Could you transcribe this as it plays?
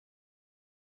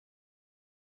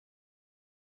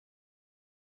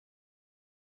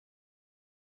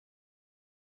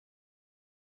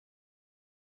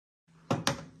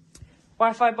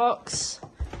Wi-Fi box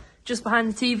just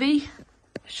behind the TV.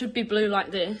 It should be blue like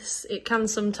this. It can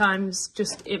sometimes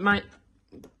it might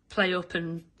play up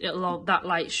and that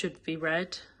light should be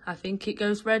red. I think it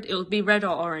goes red. It'll be red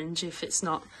or orange if it's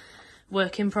not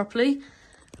working properly.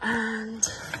 And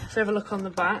if you have a look on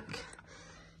the back,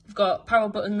 you've got power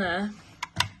button there.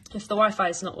 If the Wi-Fi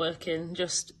is not working,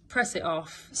 just press it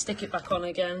off, stick it back on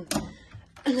again,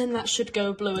 and then that should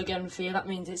go blue again for you. That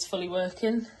means it's fully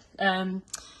working.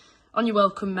 On your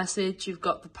welcome message, you've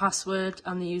got the password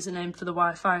and the username for the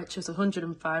Wi-Fi, which is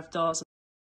 $105.